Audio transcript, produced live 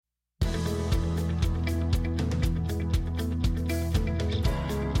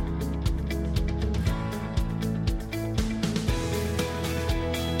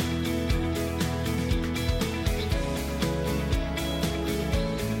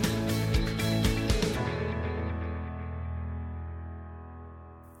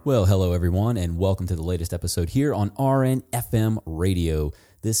Well, hello everyone, and welcome to the latest episode here on RN/FM Radio.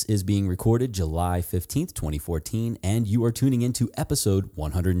 This is being recorded July 15th, 2014, and you are tuning into episode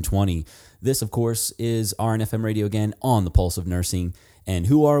 120. This, of course, is RN/FM Radio again on the pulse of nursing. And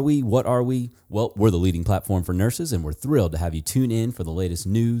who are we? What are we? Well, we're the leading platform for nurses, and we're thrilled to have you tune in for the latest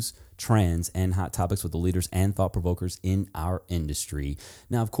news, trends, and hot topics with the leaders and thought provokers in our industry.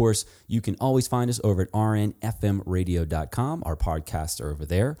 Now, of course, you can always find us over at rnfmradio.com. Our podcasts are over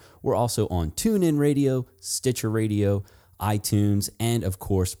there. We're also on TuneIn Radio, Stitcher Radio, iTunes, and of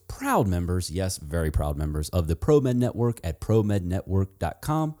course, proud members, yes, very proud members of the ProMed Network at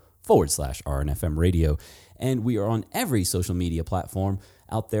promednetwork.com/RNFM Radio. And we are on every social media platform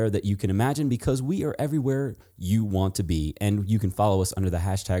out there that you can imagine because we are everywhere you want to be. And you can follow us under the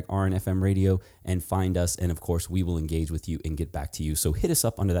hashtag RNFM Radio and find us. And of course, we will engage with you and get back to you. So hit us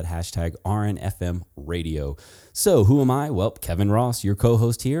up under that hashtag RNFM Radio. So who am I? Well, Kevin Ross, your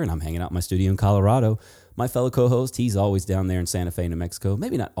co-host here, and I'm hanging out in my studio in Colorado. My fellow co-host, he's always down there in Santa Fe, New Mexico.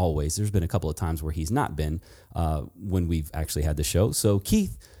 Maybe not always. There's been a couple of times where he's not been when we've actually had the show. So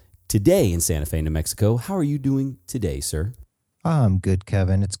Keith, today in Santa Fe, New Mexico, how are you doing today, sir? I'm good,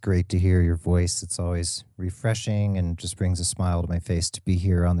 Kevin. It's great to hear your voice. It's always refreshing and just brings a smile to my face to be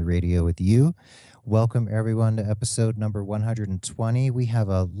here on the radio with you. Welcome, everyone, to episode number 120. We have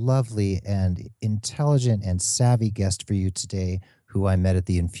a lovely and intelligent and savvy guest for you today who I met at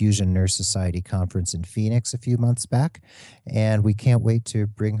the Infusion Nurse Society conference in Phoenix a few months back. And we can't wait to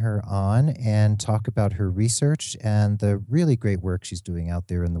bring her on and talk about her research and the really great work she's doing out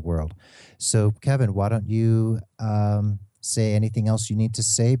there in the world. So, Kevin, why don't you say anything else you need to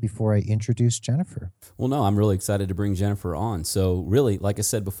say before I introduce Jennifer? Well, no, I'm really excited to bring Jennifer on. So really, like I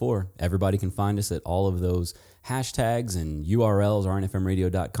said before, everybody can find us at all of those hashtags and URLs,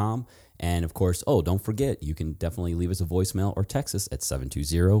 rnfmradio.com. And of course, don't forget, you can definitely leave us a voicemail or text us at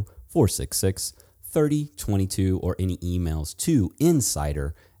 720-466-3022 or any emails to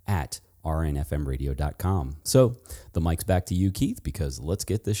insider@rnfmradio.com. So the mic's back to you, Keith, because let's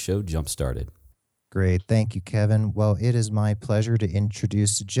get this show jump-started. Great. Thank you, Kevin. Well, it is my pleasure to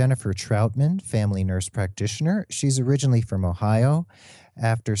introduce Jennifer Trautmann, family nurse practitioner. She's originally from Ohio.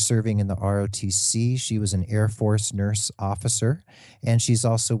 After serving in the ROTC, she was an Air Force nurse officer, and she's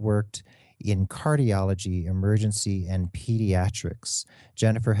also worked in cardiology, emergency, and pediatrics.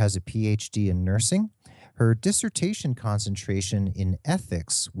 Jennifer has a PhD in nursing. Her dissertation concentration in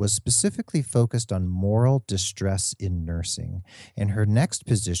ethics was specifically focused on moral distress in nursing. And her next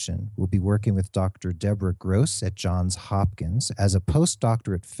position will be working with Dr. Deborah Gross at Johns Hopkins as a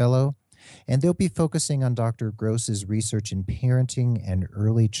postdoctorate fellow. And they'll be focusing on Dr. Gross's research in parenting and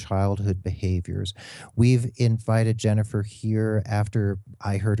early childhood behaviors. We've invited Jennifer here after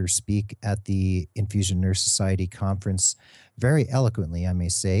I heard her speak at the Infusion Nurse Society conference very eloquently, I may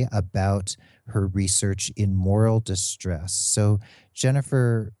say, about her research in moral distress. So,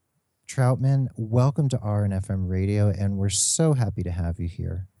 Jennifer Trautmann, welcome to RNFM Radio, and we're so happy to have you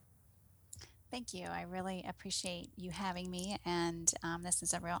here. Thank you. I really appreciate you having me, and this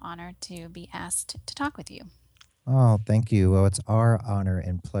is a real honor to be asked to talk with you. Oh, thank you. Well, it's our honor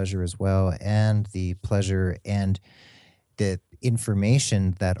and pleasure as well, and the pleasure and the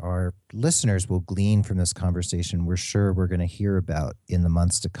information that our listeners will glean from this conversation, we're sure we're going to hear about in the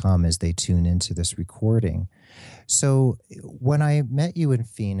months to come as they tune into this recording. So when I met you in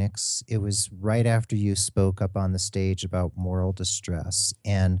Phoenix, it was right after you spoke up on the stage about moral distress,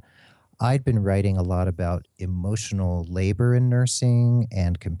 and I'd been writing a lot about emotional labor in nursing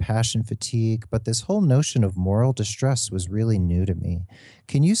and compassion fatigue, but this whole notion of moral distress was really new to me.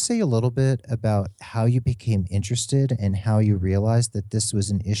 Can you say a little bit about how you became interested and how you realized that this was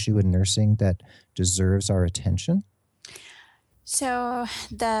an issue in nursing that deserves our attention? So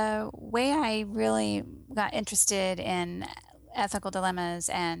the way I really got interested in ethical dilemmas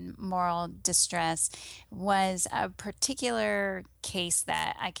and moral distress was a particular case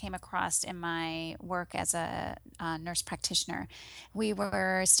that I came across in my work as a nurse practitioner. We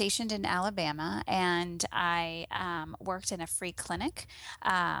were stationed in Alabama, and I worked in a free clinic.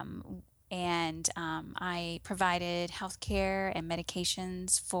 And I provided healthcare and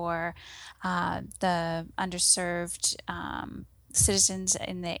medications for the underserved citizens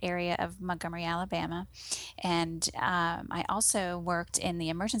in the area of Montgomery, Alabama. And I also worked in the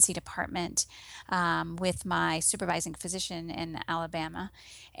emergency department with my supervising physician in Alabama.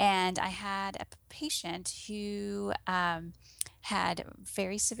 And I had a patient who had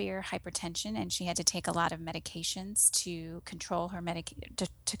very severe hypertension, and she had to take a lot of medications to control her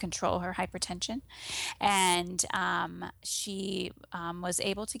to control her hypertension. And she was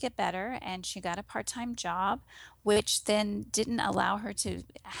able to get better, and she got a part-time job, which then didn't allow her to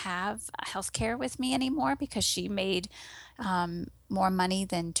have health care with me anymore because she made more money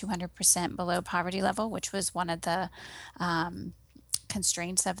than 200% below poverty level, which was one of the um,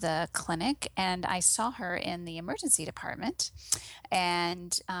 constraints of the clinic. And I saw her in the emergency department,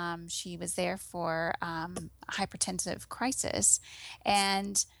 and she was there for hypertensive crisis.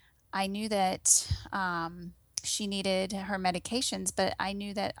 And I knew that she needed her medications, but I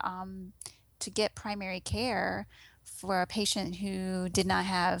knew that to get primary care for a patient who did not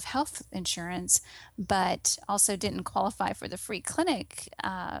have health insurance, but also didn't qualify for the free clinic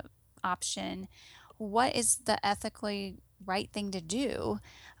option, what is the ethically right thing to do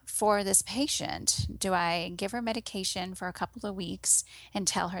for this patient? Do I give her medication for a couple of weeks and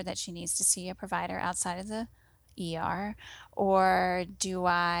tell her that she needs to see a provider outside of the ER, or do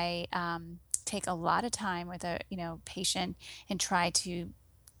I take a lot of time with a patient and try to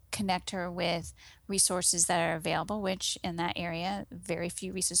connect her with resources that are available, which in that area, very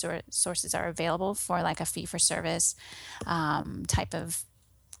few resources are available for like a fee for service type of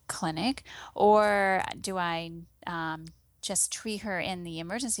clinic? Or do I just treat her in the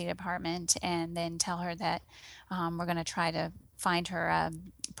emergency department and then tell her that we're going to try to find her a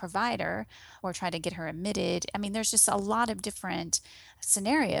provider or try to get her admitted? I mean, there's just a lot of different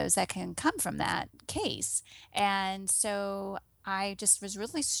scenarios that can come from that case. And so I just was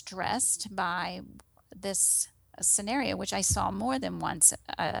really stressed by this scenario, which I saw more than once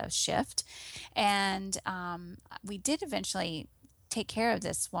a shift. And we did eventually take care of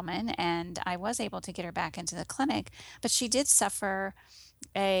this woman, and I was able to get her back into the clinic, but she did suffer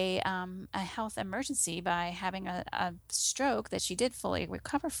a health emergency by having a stroke that she did fully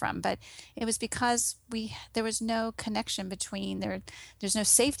recover from. But it was because there was no connection between there's no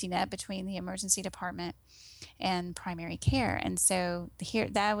safety net between the emergency department and primary care. And so here,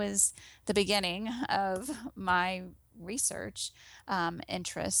 that was the beginning of my research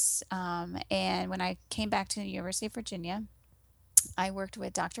interests. And when I came back to the University of Virginia, I worked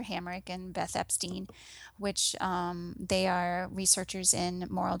with Dr. Hamric and Beth Epstein, which they are researchers in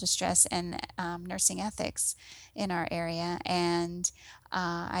moral distress and nursing ethics in our area. And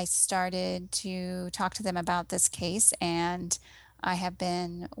I started to talk to them about this case, and I have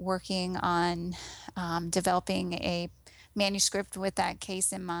been working on developing a manuscript with that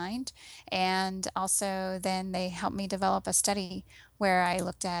case in mind. And also, then they helped me develop a study where I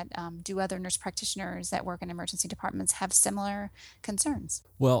looked at do other nurse practitioners that work in emergency departments have similar concerns?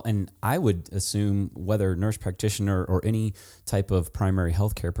 Well, and I would assume whether nurse practitioner or any type of primary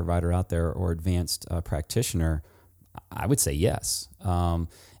healthcare provider out there or advanced practitioner, I would say yes.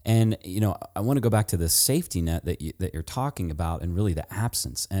 And I want to go back to the safety net that you're talking about, and really the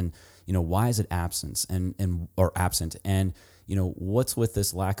absence. And why is it absence or absent? And what's with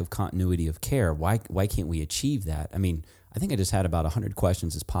this lack of continuity of care? Why can't we achieve that? I mean, I think I just had about 100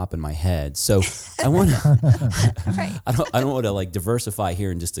 questions just pop in my head. So I want Right. I don't want to like diversify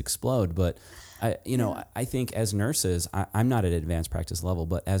here and just explode, but I think as nurses, I'm not at advanced practice level,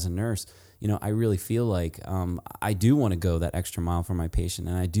 but as a nurse, I really feel like I do want to go that extra mile for my patient,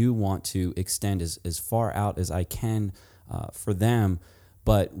 and I do want to extend as far out as I can for them.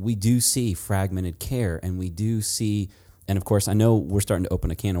 But we do see fragmented care, and we do see, and of course, I know we're starting to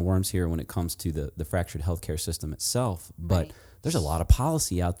open a can of worms here when it comes to the fractured healthcare system itself, but Right. there's a lot of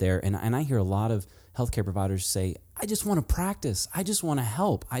policy out there, and I hear a lot of healthcare providers say, I just want to practice. I just want to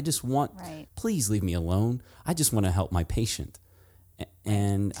help. I just want, Right. please leave me alone. I just want to help my patient.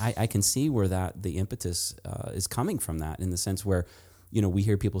 And I can see where the impetus is coming from, that in the sense where, we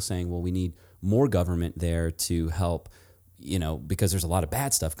hear people saying, well, we need more government there to help, because there's a lot of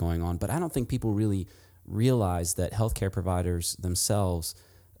bad stuff going on. But I don't think people really realize that healthcare providers themselves,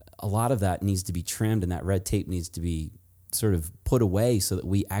 a lot of that needs to be trimmed, and that red tape needs to be sort of put away so that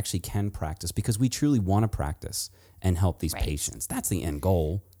we actually can practice, because we truly want to practice and help these Right. patients. That's the end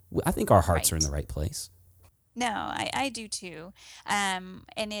goal. I think our hearts are in Right. the right place. No, I do too. And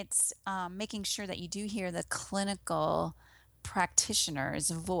it's making sure that you do hear the clinical practitioner's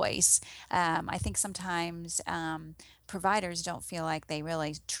voice. I think sometimes providers don't feel like they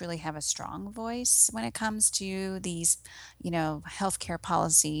really truly have a strong voice when it comes to these, healthcare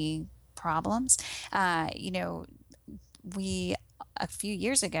policy problems. We a few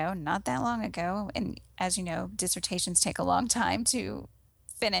years ago, not that long ago, and as you know, dissertations take a long time to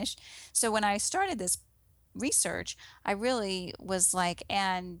finish. So when I started this research, I really was like,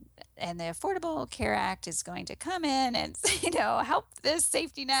 and the Affordable Care Act is going to come in and help this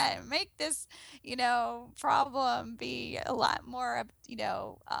safety net and make this problem be a lot more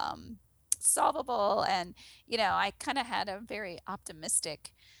solvable. And I kind of had a very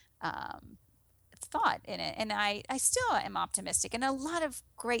optimistic um, thought in it, and I still am optimistic, and a lot of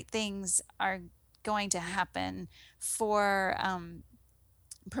great things are going to happen for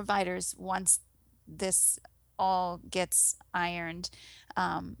providers once this all gets ironed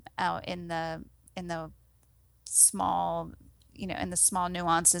out in the small in the small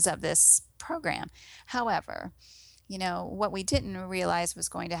nuances of this program. However, what we didn't realize was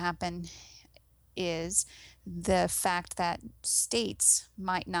going to happen is the fact that states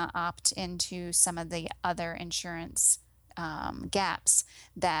might not opt into some of the other insurance gaps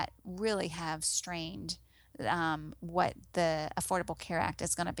that really have strained what the Affordable Care Act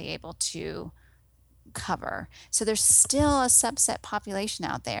is going to be able to cover. So there's still a subset population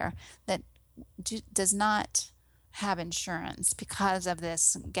out there that does not have insurance because of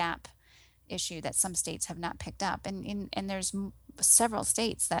this gap issue that some states have not picked up. And there's several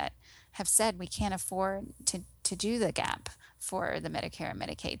states that have said we can't afford to do the gap for the Medicare and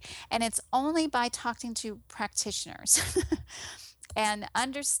Medicaid. And it's only by talking to practitioners and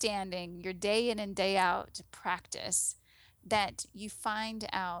understanding your day in and day out practice that you find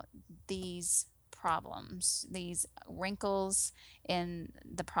out these problems, these wrinkles in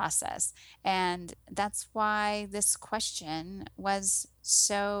the process. And that's why this question was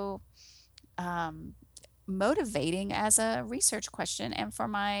so motivating as a research question and for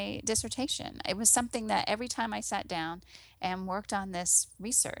my dissertation. It was something that every time I sat down and worked on this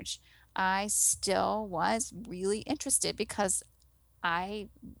research, I still was really interested because I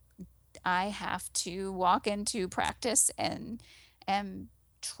have to walk into practice and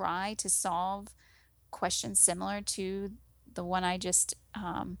try to solve questions similar to the one I just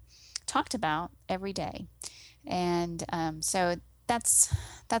talked about every day. And so that's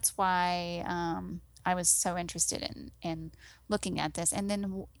why I was so interested in looking at this. And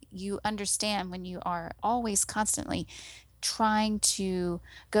then you understand when you are always constantly trying to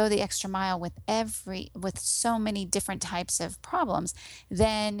go the extra mile with so many different types of problems,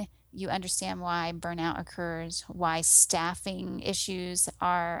 then you understand why burnout occurs, why staffing issues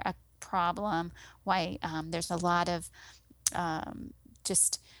are a problem, why there's a lot of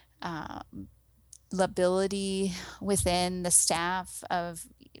just lability within the staff of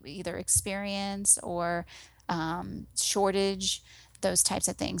either experience or shortage, those types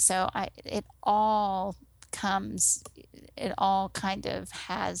of things. So it all kind of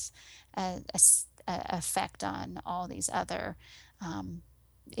has a effect on all these other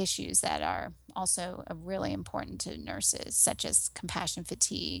issues that are also really important to nurses, such as compassion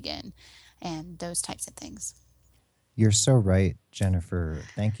fatigue and those types of things. You're so right, Jennifer.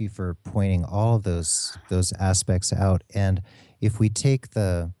 Thank you for pointing all of those aspects out. And if we take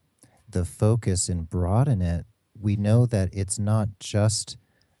the focus and broaden it, we know that it's not just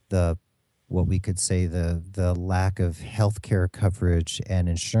what we could say the lack of healthcare coverage and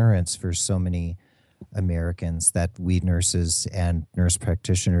insurance for so many Americans that we nurses and nurse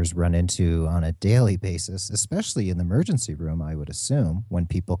practitioners run into on a daily basis, especially in the emergency room, I would assume, when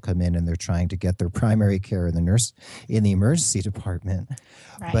people come in and they're trying to get their primary care in the emergency department.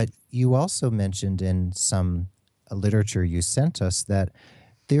 Right. But you also mentioned in some literature you sent us that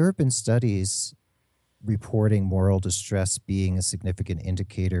there have been studies reporting moral distress being a significant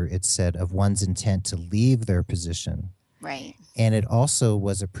indicator, it said, of one's intent to leave their position. Right. And it also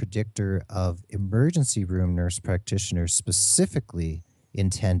was a predictor of emergency room nurse practitioners specifically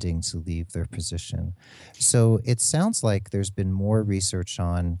intending to leave their position. So it sounds like there's been more research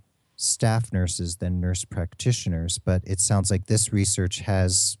on staff nurses than nurse practitioners, but it sounds like this research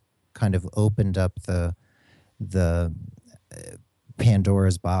has kind of opened up the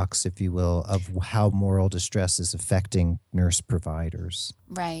Pandora's box, if you will, of how moral distress is affecting nurse providers.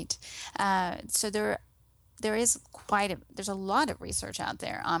 Right. So there is there's a lot of research out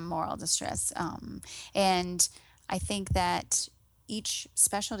there on moral distress. And I think that each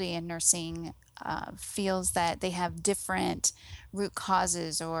specialty in nursing feels that they have different root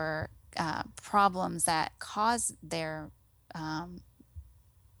causes or problems that cause their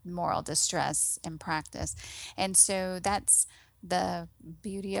moral distress in practice. And so that's the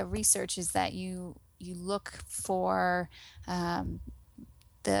beauty of research, is that you look for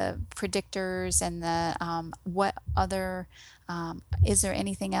the predictors and the what other is there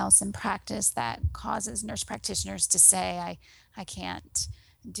anything else in practice that causes nurse practitioners to say I can't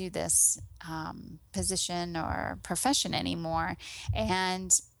do this position or profession anymore.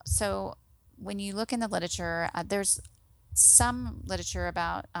 And so when you look in the literature, there's some literature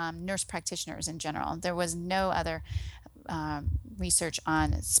about nurse practitioners in general. There was no other research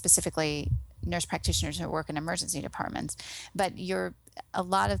on specifically nurse practitioners who work in emergency departments, but a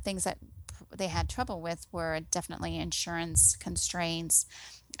lot of things that they had trouble with were definitely insurance constraints,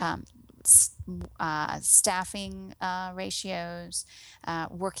 staffing ratios,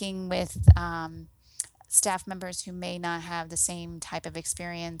 working with staff members who may not have the same type of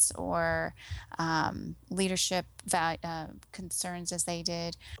experience or leadership concerns as they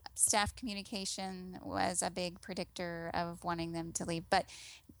did. Staff communication was a big predictor of wanting them to leave. But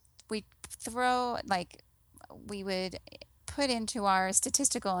we would put into our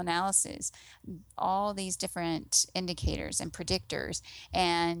statistical analysis all these different indicators and predictors,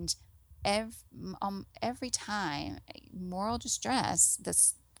 and every time moral distress,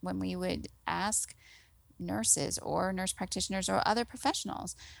 when we would ask nurses or nurse practitioners or other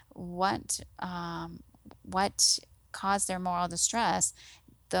professionals what caused their moral distress,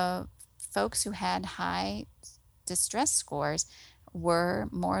 the folks who had high distress scores were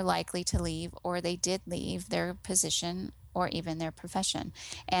more likely to leave, or they did leave their position or even their profession.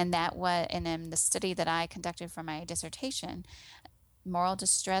 And in the study that I conducted for my dissertation, moral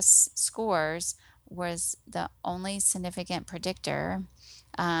distress scores was the only significant predictor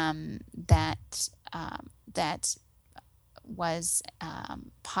that was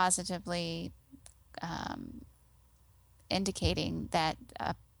positively indicating that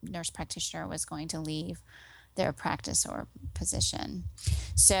a nurse practitioner was going to leave their practice or position.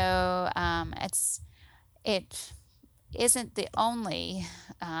 So it isn't the only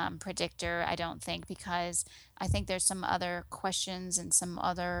predictor, I don't think, because I think there's some other questions and some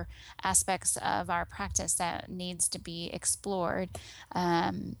other aspects of our practice that needs to be explored.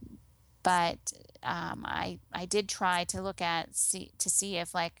 But I did try to look at to see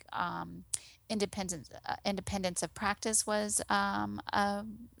if independence of practice was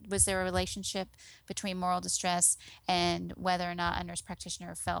there a relationship between moral distress and whether or not a nurse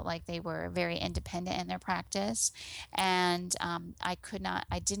practitioner felt like they were very independent in their practice. And I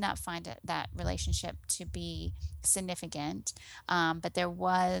did not find that relationship to be significant, but there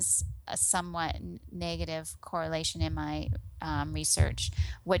was a somewhat negative correlation in my research,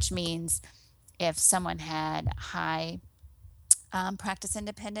 which means if someone had high practice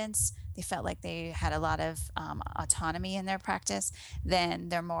independence, they felt like they had a lot of autonomy in their practice, then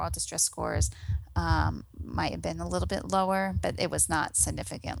their moral distress scores might have been a little bit lower, but it was not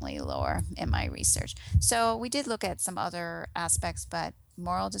significantly lower in my research. So we did look at some other aspects, but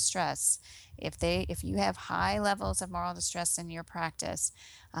moral distress, if you have high levels of moral distress in your practice,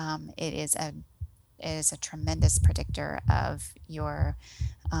 it is a tremendous predictor of your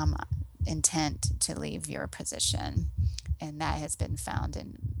intent to leave your position. And that has been found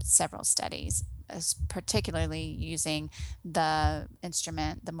in several studies, particularly using the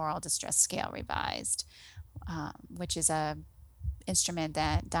instrument, the Moral Distress Scale Revised, which is a instrument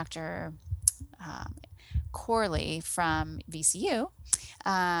that Dr. Corley from VCU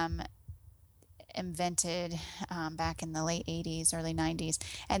invented back in the late 80s, early 90s.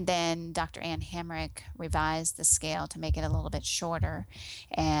 And then Dr. Ann Hamric revised the scale to make it a little bit shorter.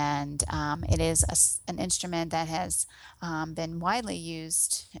 And it is an instrument that has been widely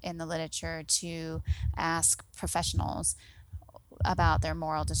used in the literature to ask professionals about their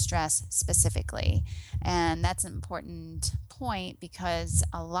moral distress specifically. And that's an important point because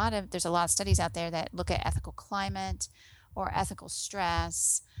there's a lot of studies out there that look at ethical climate or ethical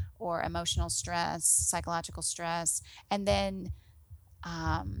stress or emotional stress, psychological stress, and then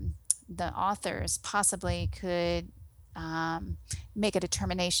the authors possibly could make a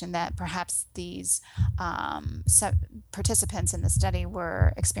determination that perhaps these participants in the study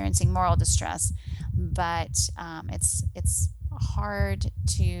were experiencing moral distress, but it's hard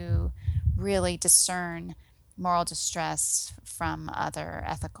to really discern moral distress from other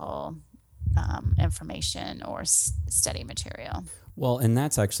ethical information or study material. Well, and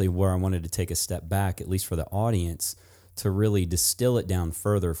that's actually where I wanted to take a step back, at least for the audience, to really distill it down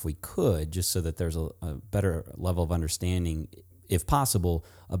further if we could, just so that there's a better level of understanding, if possible,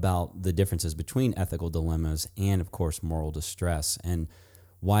 about the differences between ethical dilemmas and, of course, moral distress, and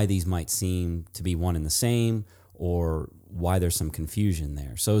why these might seem to be one and the same, or why there's some confusion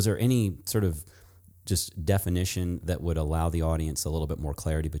there. So is there any sort of just definition that would allow the audience a little bit more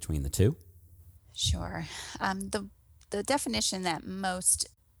clarity between the two? Sure. The definition that most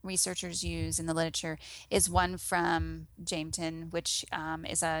researchers use in the literature is one from Jameton, which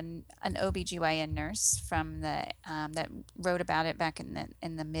is an OBGYN nurse from the that wrote about it back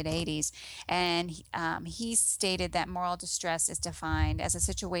in the mid 80s, and he stated that moral distress is defined as a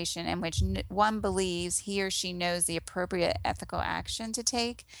situation in which one believes he or she knows the appropriate ethical action to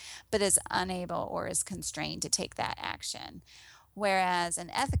take, but is unable or is constrained to take that action. Whereas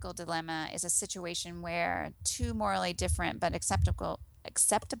an ethical dilemma is a situation where two morally different but acceptable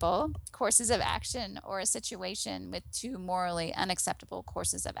courses of action, or a situation with two morally unacceptable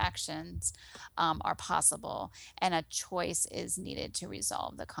courses of actions are possible, and a choice is needed to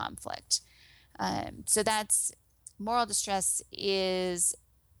resolve the conflict. So that's moral distress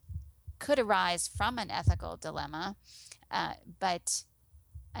could arise from an ethical dilemma, but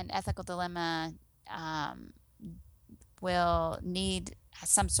an ethical dilemma will need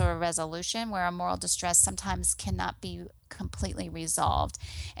some sort of resolution, where a moral distress sometimes cannot be completely resolved.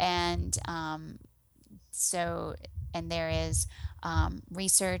 And and there is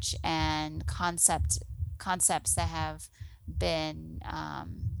research and concepts that have been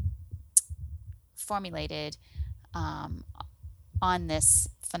formulated on this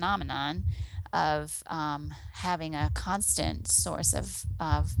phenomenon of having a constant source of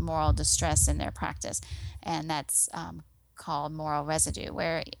moral distress in their practice. And that's called moral residue,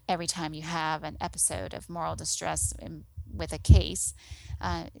 where every time you have an episode of moral distress with a case,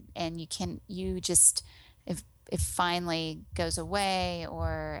 and if it finally goes away,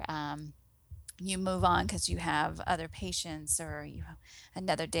 or you move on because you have other patients, or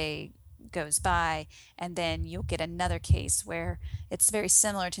another day goes by, and then you'll get another case where it's very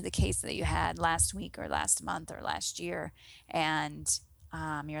similar to the case that you had last week or last month or last year, and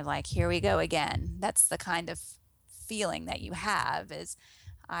you're like, here we go again. That's the kind of feeling that you have, is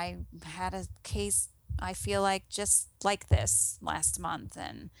I had a case, I feel like, just like this last month,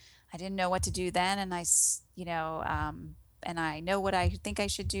 and I didn't know what to do then, and and I know what I think I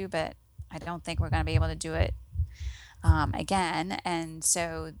should do, but I don't think we're going to be able to do it again. And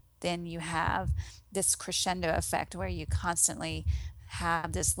so then you have this crescendo effect, where you constantly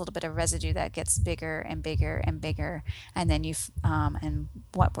have this little bit of residue that gets bigger and bigger and bigger. And then and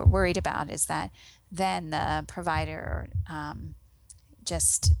what we're worried about is that then the provider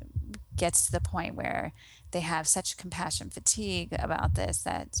just gets to the point where they have such compassion fatigue about this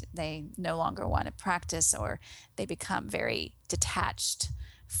that they no longer want to practice, or they become very detached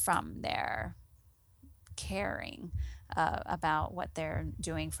from their caring about what they're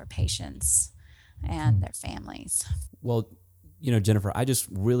doing for patients and their families. Well, Jennifer, I just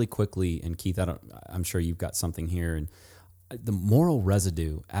really quickly, and Keith, I'm sure you've got something here, and the moral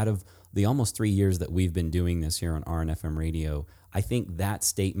residue, out of the almost 3 years that we've been doing this here on RNFM radio, I think that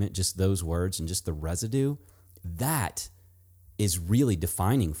statement, just those words and just the residue, that is really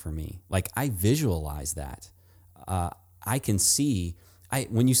defining for me. Like, I visualize that. I can see,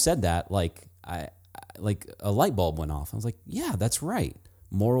 when you said that, like a light bulb went off. I was like, yeah, that's right.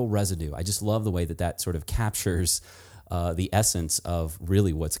 Moral residue. I just love the way that sort of captures the essence of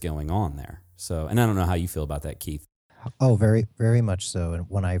really what's going on there. So, and I don't know how you feel about that, Keith. Oh, very, very much so. And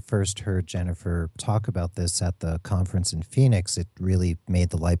when I first heard Jennifer talk about this at the conference in Phoenix, it really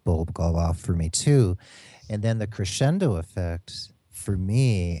made the light bulb go off for me too. And then the crescendo effect, for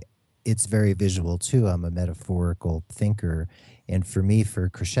me, it's very visual too. I'm a metaphorical thinker. And for me, for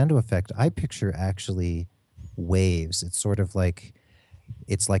crescendo effect, I picture actually waves. It's sort of like,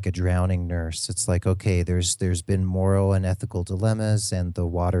 it's like a drowning nurse. It's like, okay, there's been moral and ethical dilemmas, and the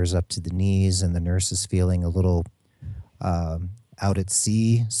water's up to the knees, and the nurse is feeling a little out at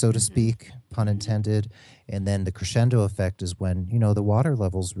sea, so to speak, pun intended. And then the crescendo effect is when, the water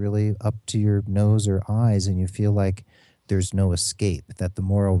level's really up to your nose or eyes, and you feel like there's no escape, that the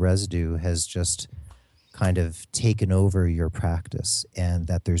moral residue has just kind of taken over your practice, and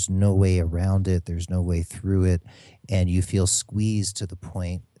that there's no way around it, there's no way through it, and you feel squeezed to the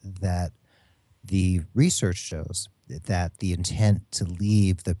point that the research shows that the intent to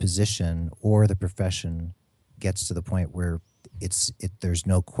leave the position or the profession gets to the point where there's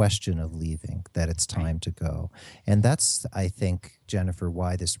no question of leaving, that it's time to go. And that's, I think, Jennifer,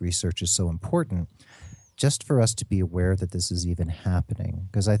 why this research is so important, just for us to be aware that this is even happening.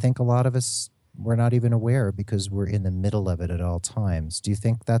 Because I think a lot of us, we're not even aware because we're in the middle of it at all times. Do you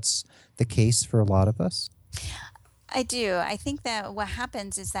think that's the case for a lot of us? I do. I think that what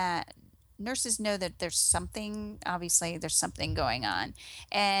happens is that nurses know that there's something going on.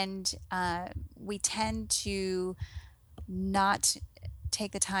 And we tend to not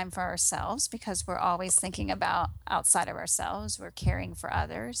take the time for ourselves because we're always thinking about outside of ourselves. We're caring for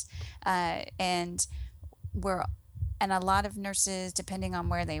others. And we're and a lot of nurses, depending on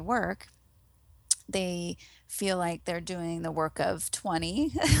where they work, they feel like they're doing the work of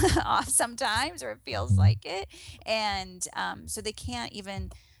 20 off sometimes, or it feels Mhm. like it. And so they can't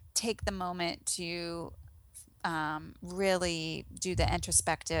even take the moment to really do the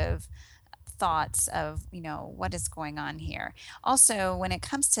introspective thoughts of, what is going on here. Also, when it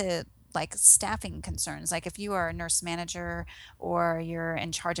comes to like staffing concerns, like if you are a nurse manager or you're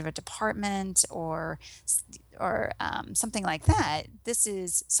in charge of a department or something like that, this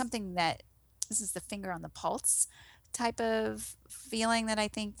is the finger on the pulse type of feeling that I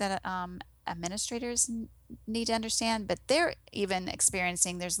think that administrators need to understand. But they're even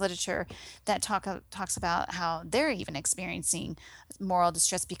experiencing. There's literature that talks about how they're even experiencing moral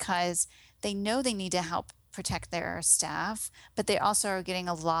distress because they know they need to help protect their staff, but they also are getting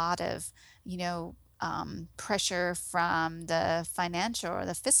a lot of, pressure from the financial or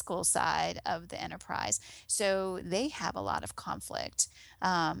the fiscal side of the enterprise. So they have a lot of conflict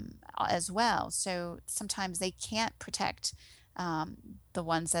as well. So sometimes they can't protect the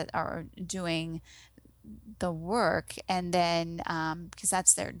ones that are doing the work. And then, because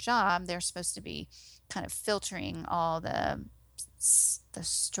that's their job, they're supposed to be kind of filtering all the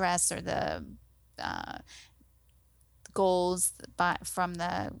stress or the uh, goals from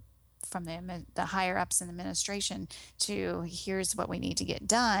the higher ups in administration to here's what we need to get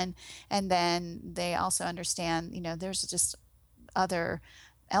done. And then they also understand, there's just other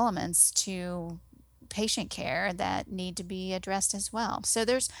elements to patient care that need to be addressed as well. So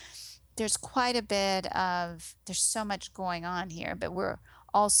there's quite a bit of there's so much going on here, but we're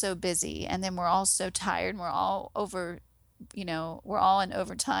all so busy, and then we're all so tired, and we're all over, we're all in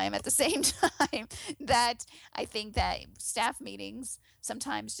overtime at the same time, that I think that staff meetings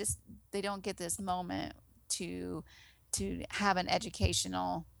sometimes just they don't get this moment to have an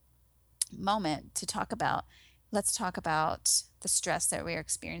educational moment to talk about. Let's talk about the stress that we're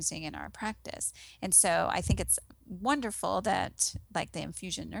experiencing in our practice. And so I think it's wonderful that, like, the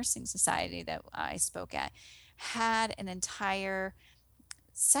Infusion Nursing Society that I spoke at had an entire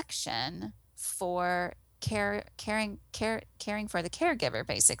section for caring for the caregiver,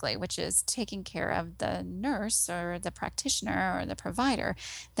 basically, which is taking care of the nurse or the practitioner or the provider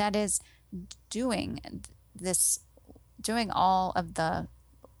that is doing this, doing all of the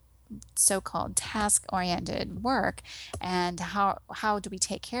so-called task-oriented work. And how do we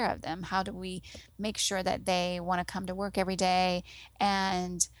take care of them? How do we make sure that they want to come to work every day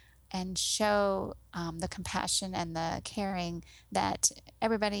and show the compassion and the caring that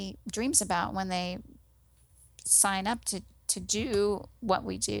everybody dreams about when they sign up to do what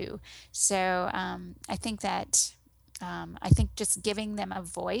we do. So I think just giving them a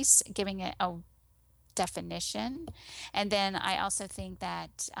voice, giving it a definition. And then I also think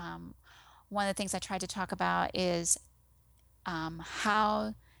that one of the things I tried to talk about is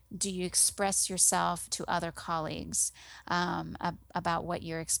how do you express yourself to other colleagues about what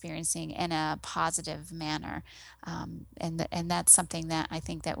you're experiencing in a positive manner, and that's something that I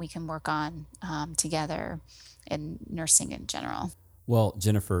think that we can work on together in nursing in general. Well,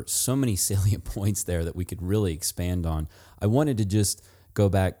 Jennifer, so many salient points there that we could really expand on. I wanted to just go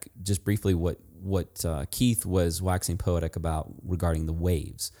back just briefly what Keith was waxing poetic about regarding the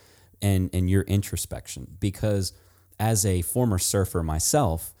waves and your introspection, because as a former surfer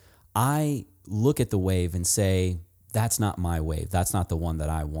myself, I look at the wave and say, that's not my wave. That's not the one that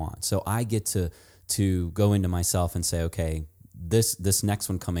I want. So I get to go into myself and say, okay, this next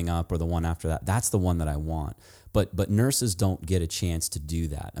one coming up or the one after that, that's the one that I want. But nurses don't get a chance to do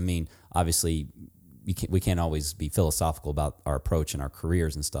that. I mean, obviously, we can't always be philosophical about our approach and our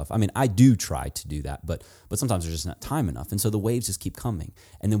careers and stuff. I mean, I do try to do that, but sometimes there's just not time enough. And so the waves just keep coming,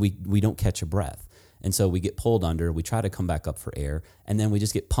 and then we don't catch a breath. And so we get pulled under, we try to come back up for air, and then we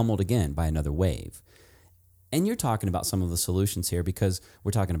just get pummeled again by another wave. And you're talking about some of the solutions here, because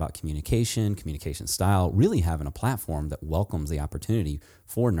we're talking about communication style, really having a platform that welcomes the opportunity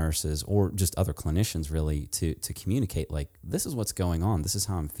for nurses or just other clinicians really to communicate, like, this is what's going on. This is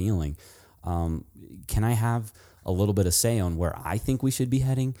how I'm feeling. Can I have a little bit of say on where I think we should be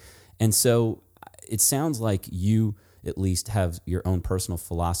heading? And so it sounds like you at least have your own personal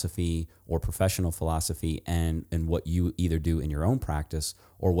philosophy or professional philosophy and what you either do in your own practice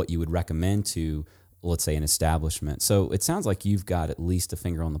or what you would recommend to, let's say, an establishment. So it sounds like you've got at least a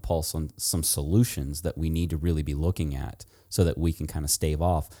finger on the pulse on some solutions that we need to really be looking at so that we can kind of stave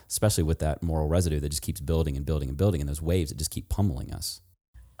off, especially with that moral residue that just keeps building and building and building, and those waves that just keep pummeling us.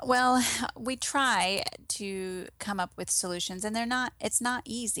 Well, we try to come up with solutions, and it's not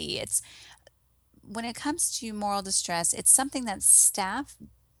easy. It's when it comes to moral distress, it's something that staff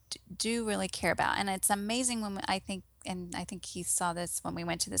do really care about. And it's amazing when I think and I think he saw this when we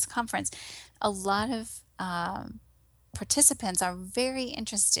went to this conference, a lot of participants are very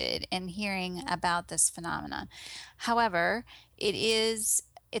interested in hearing about this phenomenon. However, it's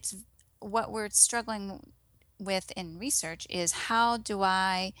what we're struggling with in research is how do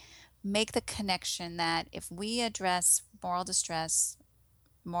I make the connection that if we address moral distress,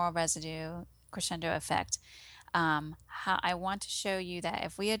 moral residue, crescendo effect, how I want to show you that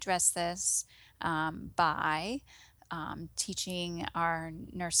if we address this by teaching our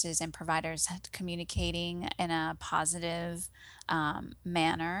nurses and providers communicating in a positive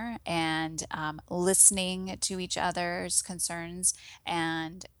manner and listening to each other's concerns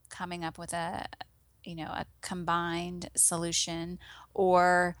and coming up with a combined solution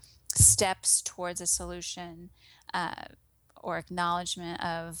or steps towards a solution, uh, or acknowledgement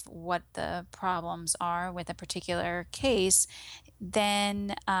of what the problems are with a particular case.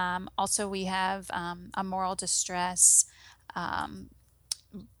 Then also we have a moral distress um,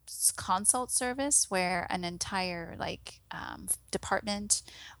 consult service where an entire department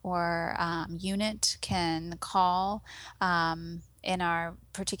or unit can call in our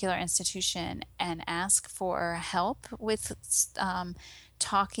particular institution and ask for help with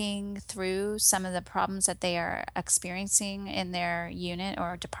talking through some of the problems that they are experiencing in their unit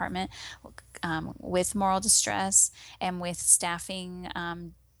or department with moral distress and with staffing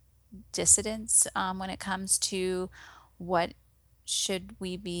dissidence when it comes to what should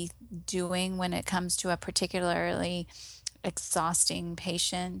we be doing when it comes to a particularly exhausting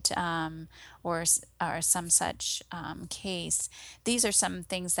patient or some such case. These are some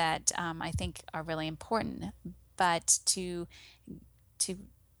things that I think are really important, but to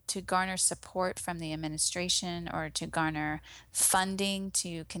to garner support from the administration or to garner funding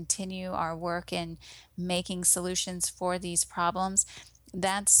to continue our work in making solutions for these problems.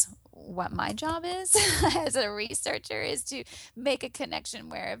 That's what my job is as a researcher, is to make a connection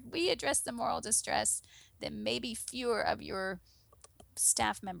where if we address the moral distress, then maybe fewer of your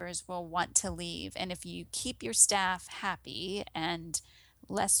staff members will want to leave. And if you keep your staff happy and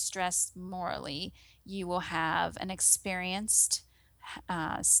less stressed morally, you will have an experienced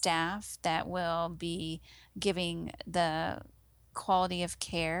staff that will be giving the quality of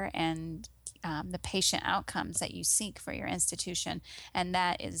care and the patient outcomes that you seek for your institution. And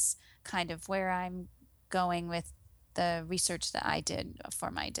that is kind of where I'm going with the research that I did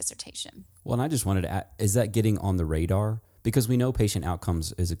for my dissertation. Well, and I just wanted to add, is that getting on the radar? Because we know patient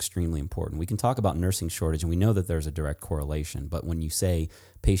outcomes is extremely important. We can talk about nursing shortage, and we know that there's a direct correlation. But when you say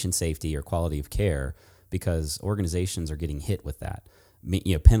patient safety or quality of care, because organizations are getting hit with that,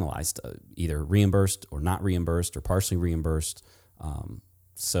 penalized, either reimbursed or not reimbursed or partially reimbursed.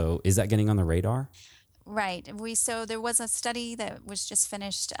 So is that getting on the radar? Right. So there was a study that was just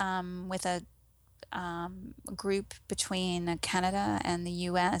finished with a group between Canada and the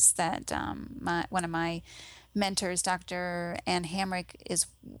U.S. that one of my mentors, Dr. Ann Hamric, is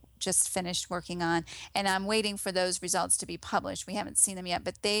just finished working on, and I'm waiting for those results to be published. We haven't seen them yet,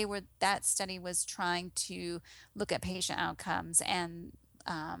 but that study was trying to look at patient outcomes and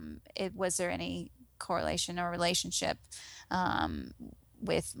was there any correlation or relationship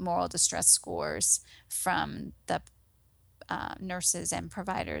with moral distress scores from the nurses and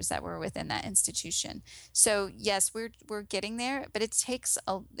providers that were within that institution. So yes, we're getting there, but it takes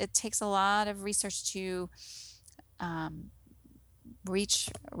a lot of research to reach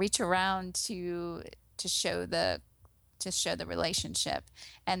around to show the relationship,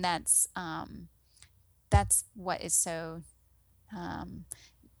 and that's what is so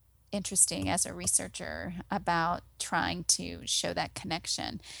interesting as a researcher about trying to show that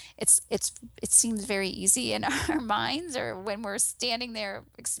connection. It seems very easy in our minds or when we're standing there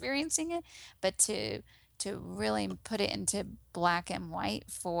experiencing it, but to really put it into black and white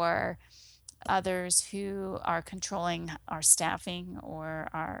for others who are controlling our staffing or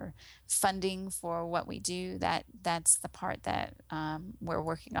our funding for what we do, that's the part that we're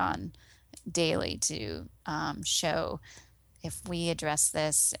working on daily to show if we address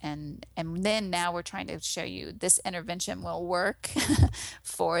this, and then now we're trying to show you this intervention will work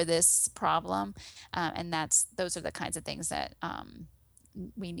for this problem, and those are the kinds of things that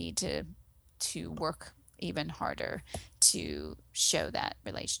we need to work even harder to show that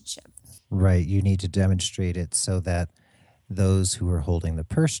relationship. Right. You need to demonstrate it so that those who are holding the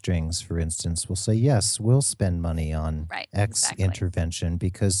purse strings, for instance, will say, yes, we'll spend money on X intervention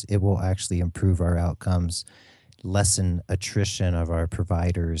because it will actually improve our outcomes, lessen attrition of our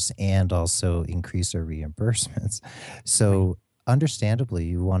providers, and also increase our reimbursements. So understandably,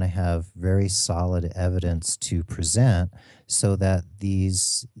 you want to have very solid evidence to present so that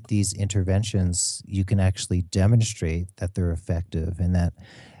these interventions, you can actually demonstrate that they're effective, and that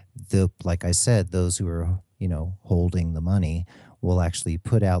like I said, those who are, holding the money will actually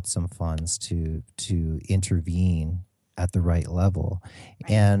put out some funds to intervene at the right level.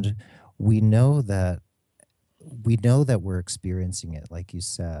 Right. And we know that we're experiencing it, like you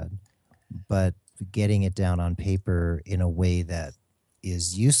said, but getting it down on paper in a way that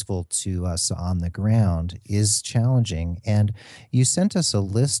is useful to us on the ground is challenging. And you sent us a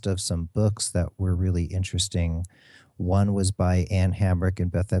list of some books that were really interesting. One was by Anne Hamric and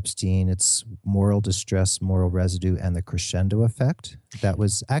Beth Epstein. It's Moral Distress, Moral Residue, and the Crescendo Effect. That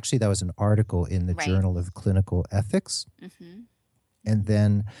was an article in the Right. Journal of Clinical Ethics. Mm-hmm. And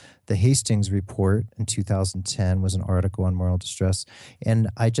then the Hastings Report in 2010 was an article on moral distress.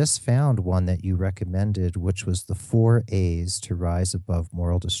 And I just found one that you recommended, which was the 4 A's to Rise Above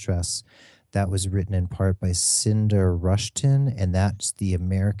Moral Distress. That was written in part by Cinda Rushton, and that's the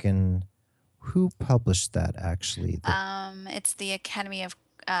American... Who published that, actually? It's the Academy of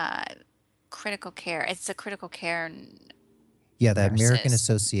Critical Care. It's the critical care... Yeah, the nurses. American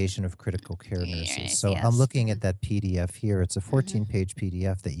Association of Critical Care Nurses. So Yes. I'm looking at that PDF here. It's a 14-page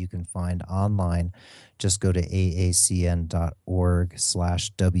PDF that you can find online. Just go to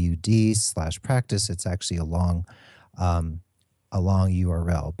aacn.org/WD/practice. It's actually a long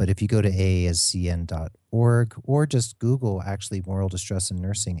URL. But if you go to aacn.org or just Google actually moral distress in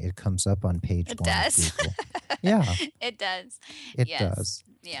nursing, it comes up on page 1 of Google. Yeah. It does. It Yes. does.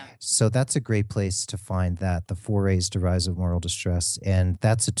 Yeah. So that's a great place to find that, the 4 A's to Rise of Moral Distress. And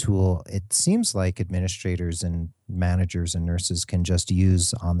that's a tool it seems like administrators and managers and nurses can just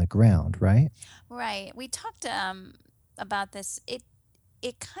use on the ground, right? Right. We talked about this. It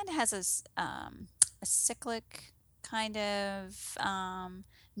kind of has a cyclic kind of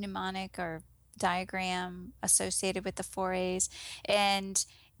mnemonic or diagram associated with the 4 A's, and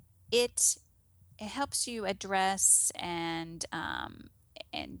it helps you address and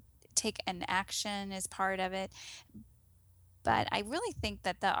take an action as part of it. But I really think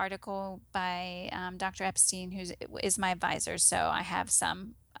that the article by Dr. Epstein, who is my advisor, so I have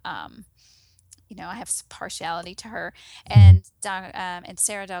some, I have partiality to her, and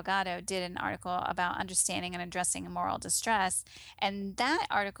Sarah Delgado did an article about understanding and addressing moral distress, and that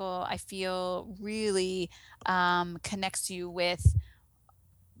article I feel really connects you with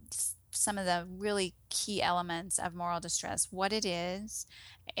some of the really key elements of moral distress, what it is,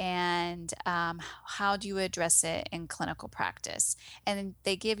 and how do you address it in clinical practice. And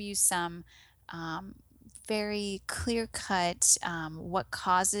they give you some very clear-cut what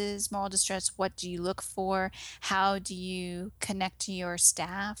causes moral distress, what do you look for, how do you connect to your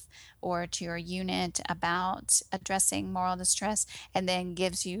staff or to your unit about addressing moral distress, and then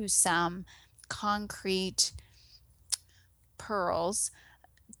gives you some concrete pearls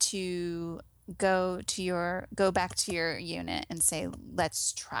to go back to your unit and say,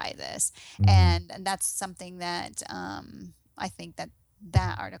 let's try this. And that's something that I think that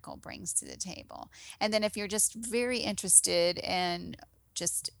article brings to the table. And then if you're just very interested in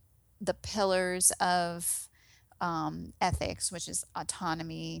just the pillars of ethics, which is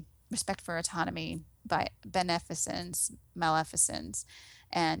autonomy, respect for autonomy, by beneficence, maleficence,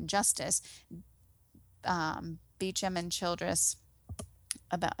 and justice, Beecham and Childress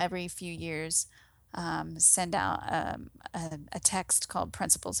about every few years send out a text called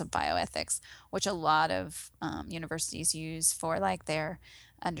Principles of Bioethics, which a lot of universities use for like their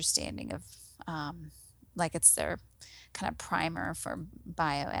understanding of like it's their kind of primer for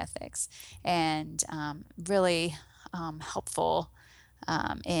bioethics, and really helpful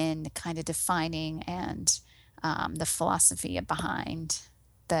in kind of defining and the philosophy behind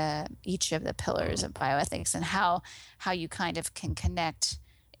each of the pillars of bioethics, and how you kind of can connect.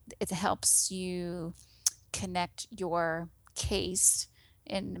 It helps you connect your case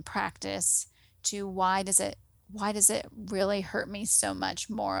in practice to why does it really hurt me so much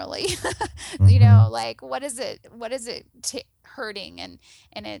morally? Like what is it hurting, and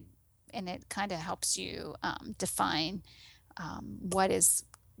it kind of helps you define what is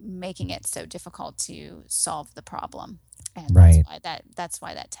making it so difficult to solve the problem. And right. That's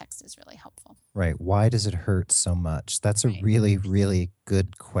why that text is really helpful. Right. Why does it hurt so much? That's a really, really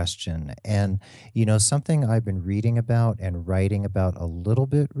good question. And, something I've been reading about and writing about a little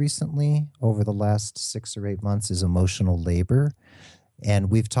bit recently over the last 6 or 8 months is emotional labor. And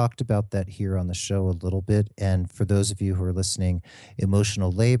we've talked about that here on the show a little bit. And for those of you who are listening,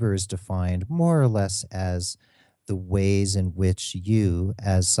 emotional labor is defined more or less as the ways in which you,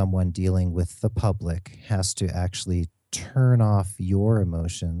 as someone dealing with the public, has to actually turn off your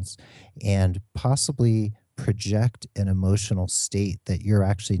emotions and possibly project an emotional state that you're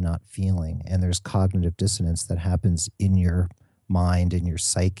actually not feeling. And there's cognitive dissonance that happens in your mind and your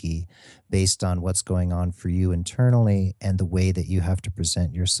psyche based on what's going on for you internally and the way that you have to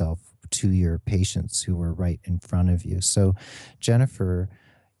present yourself to your patients who are right in front of you. So, Jennifer,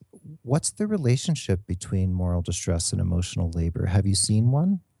 what's the relationship between moral distress and emotional labor? Have you seen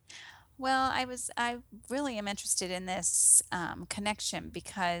one? Well, I really am interested in this connection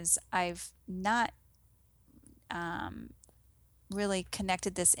because I've not um, really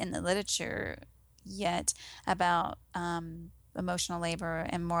connected this in the literature yet about emotional labor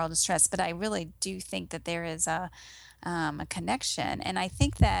and moral distress, but I really do think that there is a connection, and I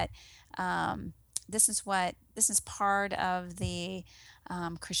think that um, this is part of the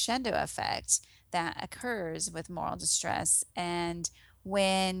crescendo effect that occurs with moral distress, and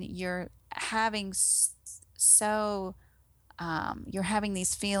when you're having so you're having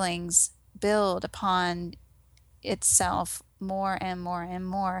these feelings build upon itself more and more and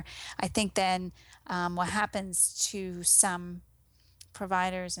more. I think then what happens to some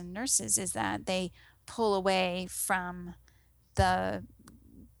providers and nurses is that they pull away the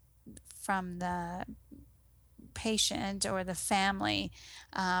from the patient or the family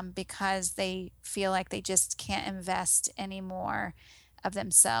because they feel like they just can't invest any more of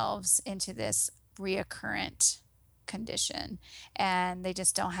themselves into this reoccurrent condition, and they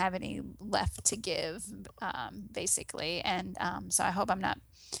just don't have any left to give, basically. And so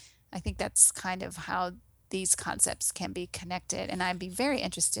I think that's kind of how these concepts can be connected, and I'd be very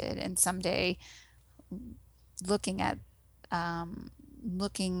interested in someday looking at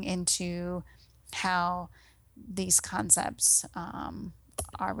looking into how these concepts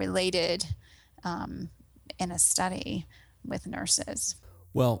are related um, in a study with nurses.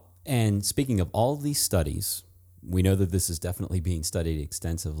 Well, and speaking of all of these studies, we know that this is definitely being studied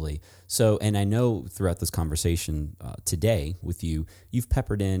extensively. So, and I know throughout this conversation today with you, you've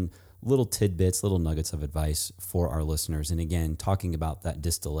peppered in little tidbits, little nuggets of advice for our listeners. And again, talking about that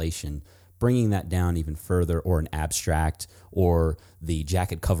distillation, bringing that down even further, or an abstract, or the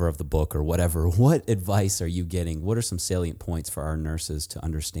jacket cover of the book, or whatever. What advice are you getting? What are some salient points for our nurses to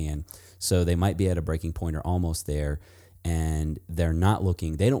understand? So they might be at a breaking point or almost there, and they're not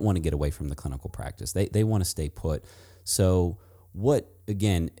looking, they don't want to get away from the clinical practice. They want to stay put. So what,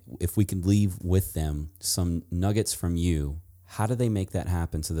 again, if we can leave with them some nuggets from you, how do they make that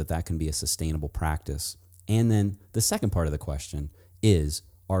happen so that that can be a sustainable practice? And then the second part of the question is,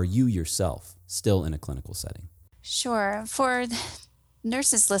 are you yourself still in a clinical setting? Sure. For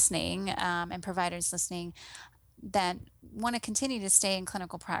nurses listening and providers listening that want to continue to stay in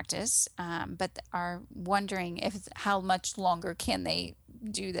clinical practice, but are wondering if how much longer can they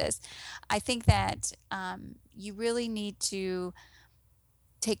do this, I think that you really need to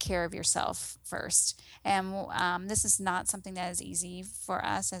take care of yourself first. And this is not something that is easy for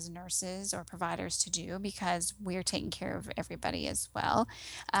us as nurses or providers to do because we're taking care of everybody as well.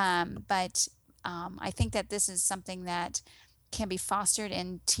 But I think that this is something that can be fostered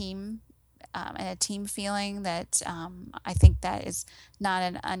in team and a team feeling that I think that is not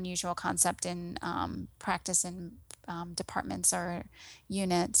an unusual concept in practice in departments or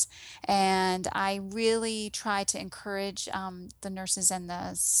units. And I really try to encourage the nurses and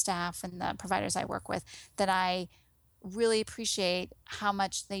the staff and the providers I work with that I really appreciate how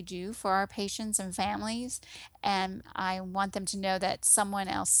much they do for our patients and families. And I want them to know that someone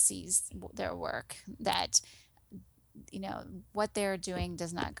else sees their work, that what they're doing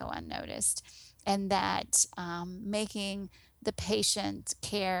does not go unnoticed, and that making the patient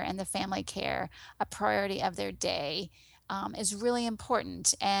care and the family care a priority of their day is really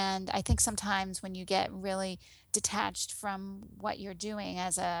important. And I think sometimes when you get really detached from what you're doing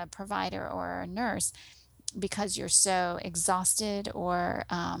as a provider or a nurse because you're so exhausted or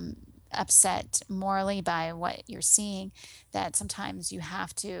upset morally by what you're seeing, that sometimes you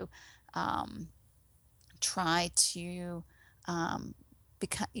have to um, try to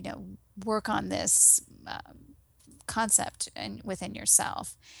become, work on this concept and within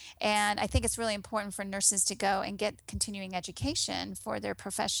yourself. And I think it's really important for nurses to go and get continuing education for their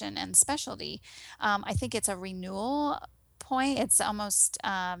profession and specialty. I think it's a renewal point. It's almost,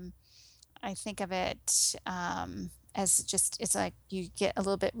 I think of it as just, it's like you get a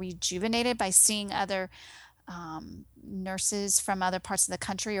little bit rejuvenated by seeing other nurses from other parts of the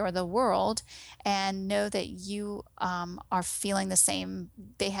country or the world and know that you are feeling the same.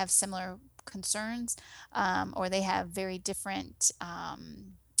 They have similar concerns or they have very different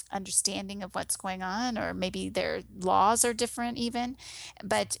understanding of what's going on, or maybe their laws are different even.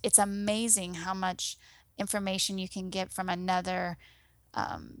 But it's amazing how much information you can get from another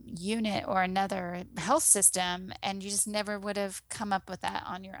unit or another health system, and you just never would have come up with that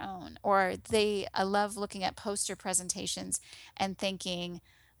on your own. Or I love looking at poster presentations and thinking,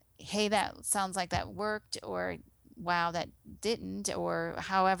 hey, that sounds like that worked, or wow, that didn't, or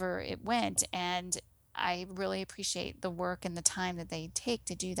however it went. And I really appreciate the work and the time that they take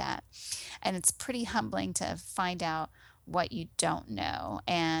to do that. And it's pretty humbling to find out what you don't know,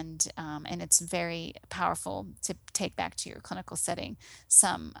 and it's very powerful to take back to your clinical setting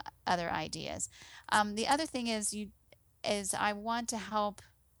some other ideas. The other thing is I want to help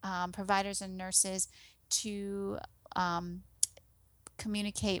providers and nurses to um,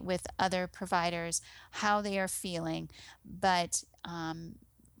 communicate with other providers how they are feeling, but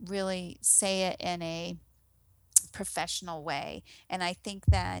really say it in a professional way. And I think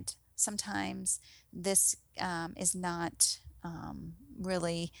that sometimes this is not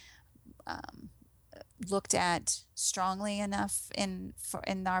really um, looked at strongly enough in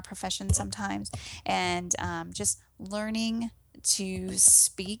our profession sometimes, and just learning to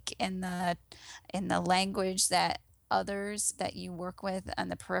speak in the language that others that you work with on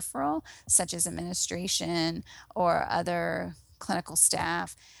the peripheral, such as administration or other clinical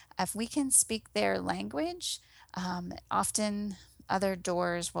staff, if we can speak their language, often other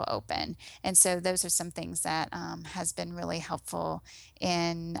doors will open. And so those are some things that has been really helpful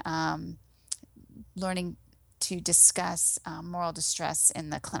in learning to discuss moral distress in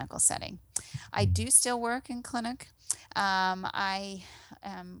the clinical setting. I do still work in clinic. I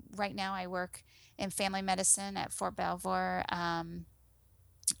right now I work in family medicine at Fort Belvoir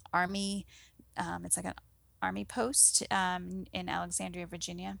Army. It's like an Army post in Alexandria,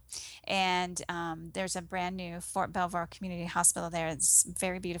 Virginia. And there's a brand new Fort Belvoir Community Hospital there. It's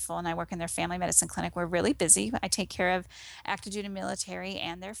very beautiful. And I work in their family medicine clinic. We're really busy. I take care of active duty military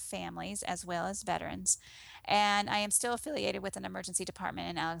and their families, as well as veterans. And I am still affiliated with an emergency department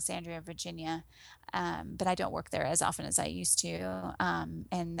in Alexandria, Virginia, but I don't work there as often as I used to.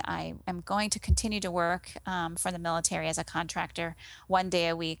 And I am going to continue to work for the military as a contractor 1 day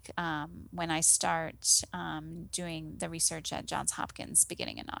a week when I start doing the research at Johns Hopkins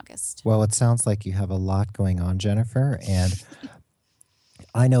beginning in August. Well, it sounds like you have a lot going on, Jennifer, and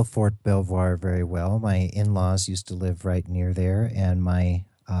I know Fort Belvoir very well. My in-laws used to live right near there, and my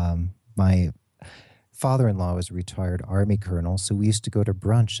father-in-law was a retired Army colonel, so we used to go to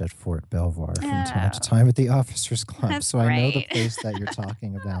brunch at Fort Belvoir from time to Oh, time at the Officers Club. that's So I know the great. place that you're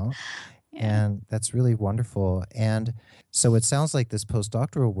talking about, Yeah. and that's really wonderful. And so it sounds like this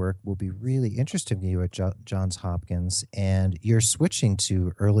postdoctoral work will be really interesting to you at Johns Hopkins, and you're switching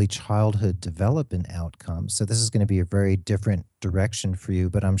to early childhood development outcomes. So this is going to be a very different direction for you,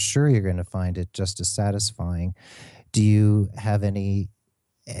 but I'm sure you're going to find it just as satisfying. Do you have any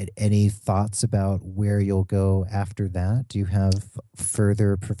thoughts about where you'll go after that? Do you have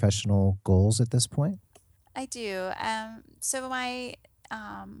further professional goals at this point? I do.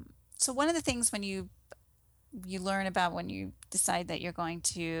 So one of the things when you learn about when you decide that you're going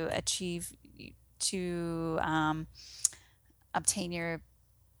to achieve to obtain your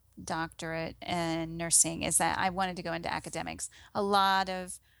doctorate in nursing is that I wanted to go into academics. A lot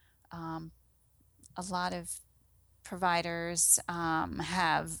of um, a lot of providers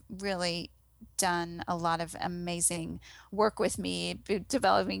have really done a lot of amazing work with me,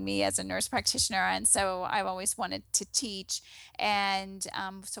 developing me as a nurse practitioner. And so I've always wanted to teach. And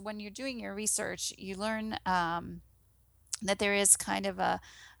so when you're doing your research, you learn that there is kind of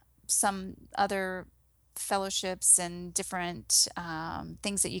some other fellowships and different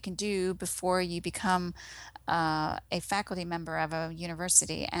things that you can do before you become a faculty member of a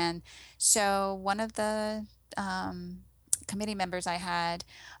university. And so one of the committee members I had,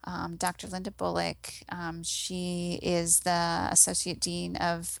 Dr. Linda Bullock, she is the Associate Dean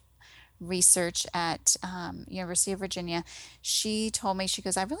of Research at University of Virginia. She told me, she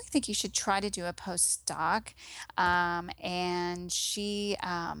goes, I really think you should try to do a postdoc. And she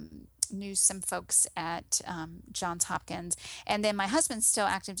knew some folks at Johns Hopkins. And then my husband's still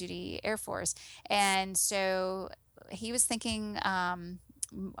active duty Air Force. And so he was thinking, am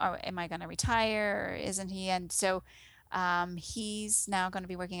I going to retire or isn't he? And so he's now going to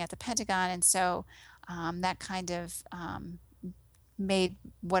be working at the Pentagon. And so that kind of made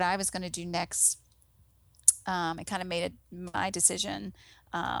what I was going to do next. It kind of made my decision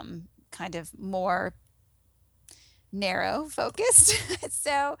kind of more narrow focused.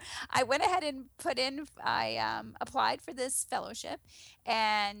 So I went ahead and I applied for this fellowship,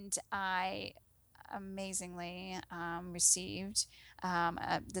 and I amazingly received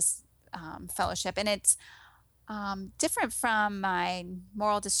this fellowship. And it's different from my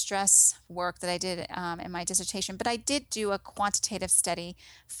moral distress work that I did in my dissertation, but I did do a quantitative study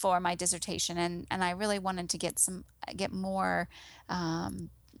for my dissertation, and I really wanted to get more um,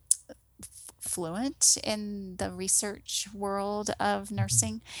 fluent in the research world of Mhm.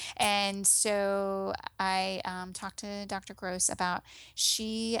 nursing. And so I talked to Dr. Gross about,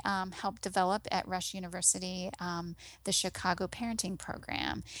 she helped develop at Rush University the Chicago Parenting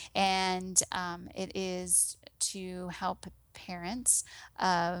Program. And it is to help parents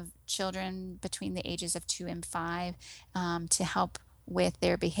of children between the ages of 2 and 5 to help with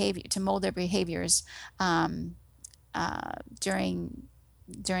their behavior, to mold their behaviors um, uh, during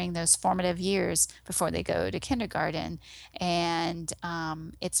those formative years before they go to kindergarten. And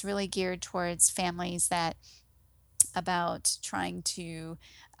it's really geared towards families that about trying to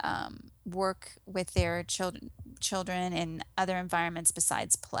work with their children in other environments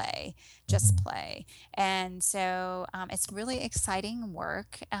besides play, just Mhm. play. And so it's really exciting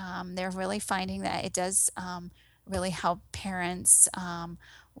work. They're really finding that it does really help parents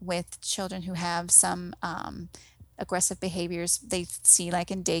with children who have some aggressive behaviors they see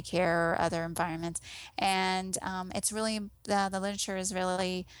like in daycare or other environments. And it's really, the literature is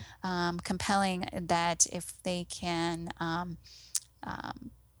really compelling that if they can um,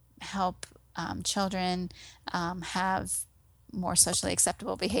 help children have more socially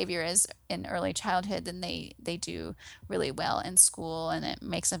acceptable behavior as in early childhood, then they do really well in school, and it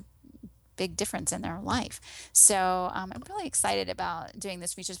makes a big difference in their life. So I'm really excited about doing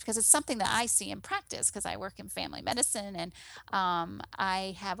this research because it's something that I see in practice because I work in family medicine, and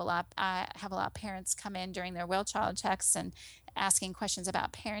I have a lot of parents come in during their well child checks and asking questions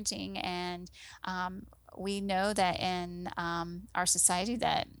about parenting. And we know that in our society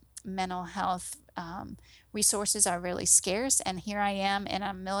that mental health resources are really scarce. And here I am in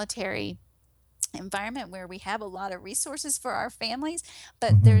a military environment where we have a lot of resources for our families,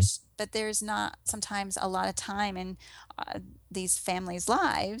 but Mhm. there's not sometimes a lot of time in uh, these families'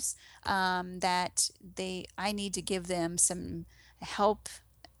 lives that they I need to give them some help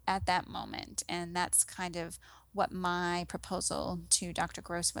at that moment. And that's kind of what my proposal to Dr.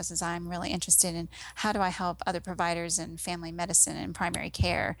 Gross was, is I'm really interested in how do I help other providers in family medicine and primary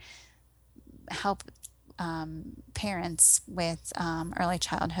care help parents with early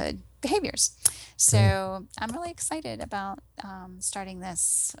childhood behaviors. Great. So I'm really excited about starting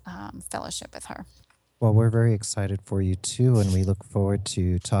this fellowship with her. Well, we're very excited for you too, and we look forward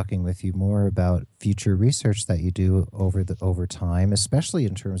to talking with you more about future research that you do over time, especially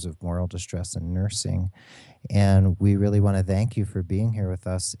in terms of moral distress in nursing. And we really want to thank you for being here with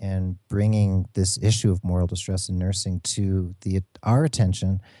us and bringing this issue of moral distress in nursing to our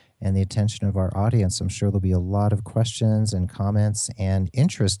attention and the attention of our audience. I'm sure there'll be a lot of questions and comments and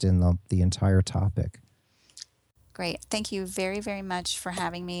interest in the entire topic. Great. Thank you very, very much for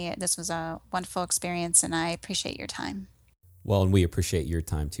having me. This was a wonderful experience, and I appreciate your time. Well, and we appreciate your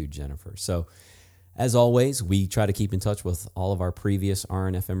time too, Jennifer. So, as always, we try to keep in touch with all of our previous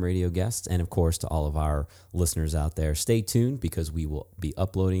RNFM radio guests, and of course, to all of our listeners out there. Stay tuned because we will be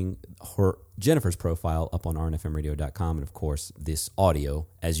uploading Jennifer's profile up on rnfmradio.com, and of course, this audio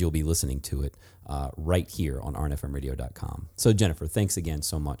as you'll be listening to it right here on rnfmradio.com. So, Jennifer, thanks again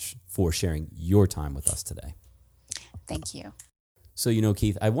so much for sharing your time with us today. Thank you. So,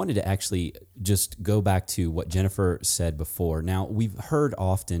 Keith, I wanted to actually just go back to what Jennifer said before. Now, we've heard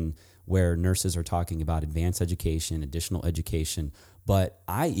often where nurses are talking about advanced education, additional education, but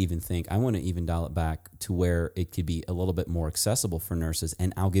I even think I want to even dial it back to where it could be a little bit more accessible for nurses.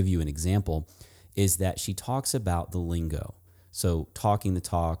 And I'll give you an example, is that she talks about the lingo. So talking the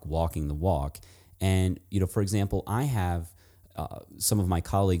talk, walking the walk. And, for example, I have some of my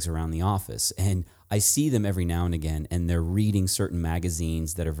colleagues around the office, and I see them every now and again, and they're reading certain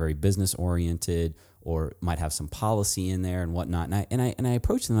magazines that are very business oriented or might have some policy in there and whatnot. And I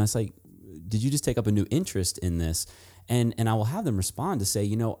approach them and I was like, did you just take up a new interest in this? And I will have them respond to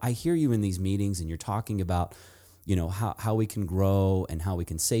say, I hear you in these meetings and you're talking about, how we can grow and how we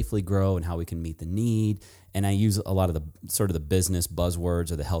can safely grow and how we can meet the need. And I use a lot of the sort of the business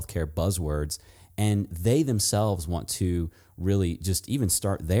buzzwords or the healthcare buzzwords. And they themselves want to really just even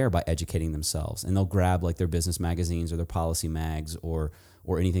start there by educating themselves. And they'll grab like their business magazines or their policy mags or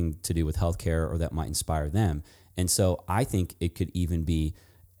anything to do with healthcare or that might inspire them. And so I think it could even be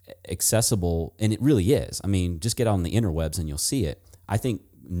accessible, and it really is. I mean, just get on the interwebs and you'll see it. I think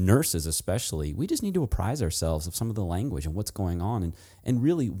nurses especially, we just need to apprise ourselves of some of the language and what's going on, and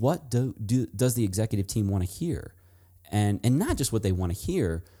really what does the executive team want to hear, and not just what they want to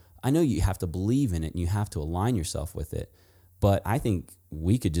hear. I know you have to believe in it and you have to align yourself with it, But I think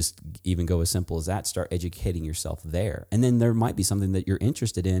we could just even go as simple as that, start educating yourself there. And then there might be something that you're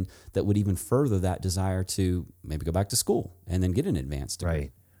interested in that would even further that desire to maybe go back to school and then get an advanced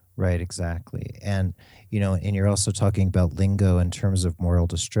degree. Right, exactly. And, and you're also talking about lingo in terms of moral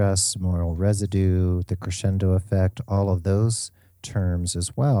distress, moral residue, the crescendo effect, all of those terms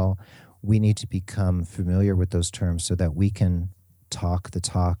as well. We need to become familiar with those terms so that we can talk the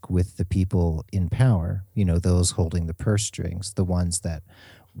talk with the people in power, those holding the purse strings, the ones that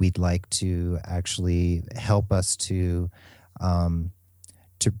we'd like to actually help us to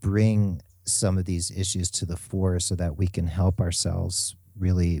bring some of these issues to the fore so that we can help ourselves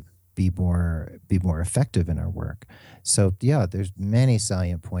really be more effective in our work. So yeah, there's many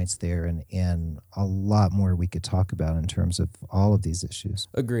salient points there and a lot more we could talk about in terms of all of these issues.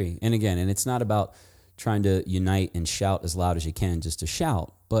 Agree. And again, it's not about trying to unite and shout as loud as you can just to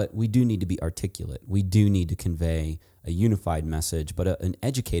shout, but we do need to be articulate. We do need to convey a unified message, but an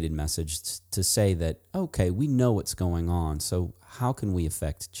educated message to say that, okay, we know what's going on, so how can we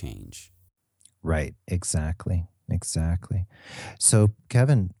affect change? Right, exactly. So,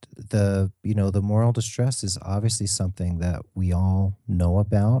 Kevin, the moral distress is obviously something that we all know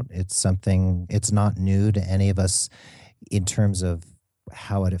about. It's not new to any of us in terms of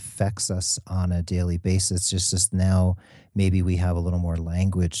how it affects us on a daily basis. Just now, maybe we have a little more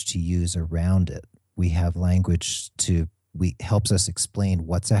language to use around it. We have language helps us explain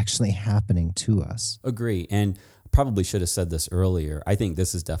what's actually happening to us. Agree. And probably should have said this earlier. I think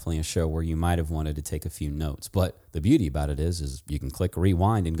this is definitely a show where you might have wanted to take a few notes, but the beauty about it is you can click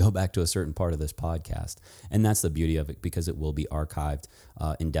rewind and go back to a certain part of this podcast. And that's the beauty of it, because it will be archived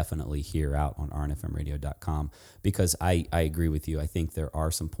indefinitely here out on rnfmradio.com, because I agree with you. I think there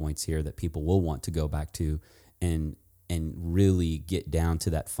are some points here that people will want to go back to and really get down to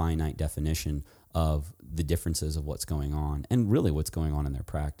that finite definition of the differences of what's going on and really what's going on in their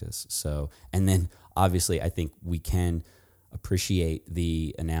practice. So, and then obviously I think we can appreciate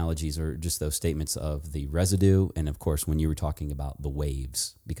the analogies or just those statements of the residue. And of course, when you were talking about the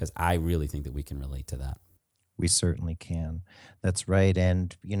waves, because I really think that we can relate to that. We certainly can. That's right.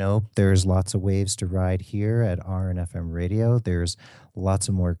 And, there's lots of waves to ride here at RNFM Radio. There's lots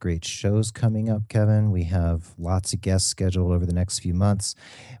of more great shows coming up, Kevin. We have lots of guests scheduled over the next few months.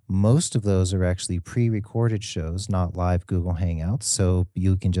 Most of those are actually pre-recorded shows, not live Google Hangouts. So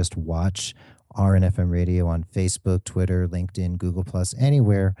you can just watch RNFM Radio on Facebook, Twitter, LinkedIn, Google+,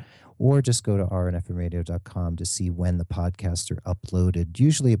 anywhere, or just go to rnfmradio.com to see when the podcasts are uploaded,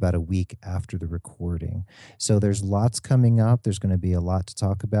 usually about a week after the recording. So there's lots coming up. There's going to be a lot to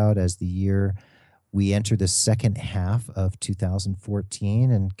talk about as we enter the second half of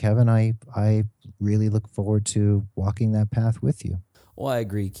 2014. And Kevin, I really look forward to walking that path with you. Well, I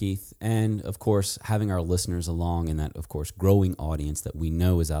agree, Keith. And of course, having our listeners along in that, of course, growing audience that we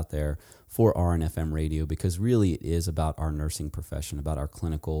know is out there for RNFM Radio, because really it is about our nursing profession, about our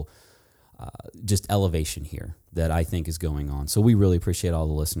clinical just elevation here that I think is going on. So we really appreciate all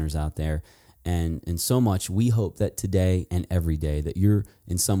the listeners out there. And so much, we hope that today and every day that you're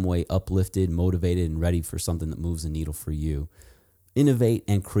in some way uplifted, motivated, and ready for something that moves the needle for you. Innovate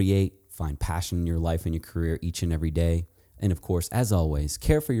and create, find passion in your life and your career each and every day. And of course, as always,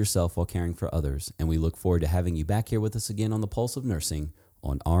 care for yourself while caring for others. And we look forward to having you back here with us again on the Pulse of Nursing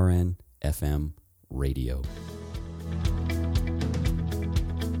on RN FM Radio.